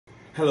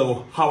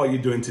Hello, how are you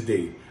doing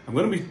today? I'm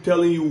going to be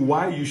telling you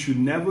why you should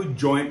never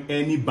join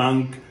any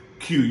bank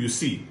queue you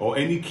see or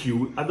any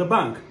queue at the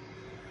bank.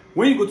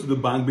 When you go to the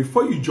bank,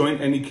 before you join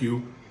any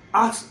queue,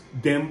 ask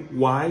them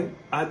why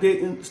are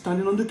they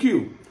standing on the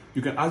queue.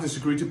 You can ask the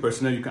security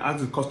personnel, you can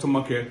ask the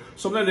customer care.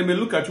 Sometimes they may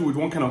look at you with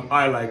one kind of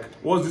eye like,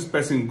 what's this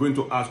person going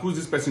to ask? Who's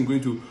this person going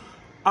to?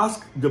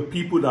 Ask the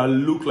people that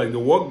look like they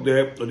work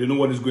there or they know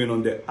what is going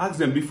on there. Ask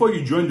them before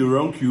you join the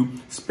wrong queue,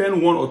 spend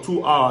 1 or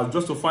 2 hours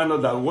just to find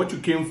out that what you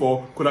came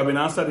for could have been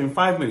answered in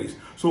 5 minutes.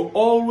 So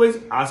always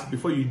ask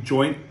before you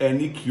join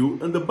any queue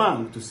in the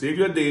bank to save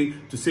your day,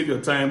 to save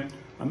your time,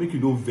 and make you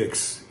no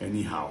vex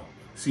anyhow.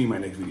 See you in my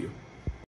next video.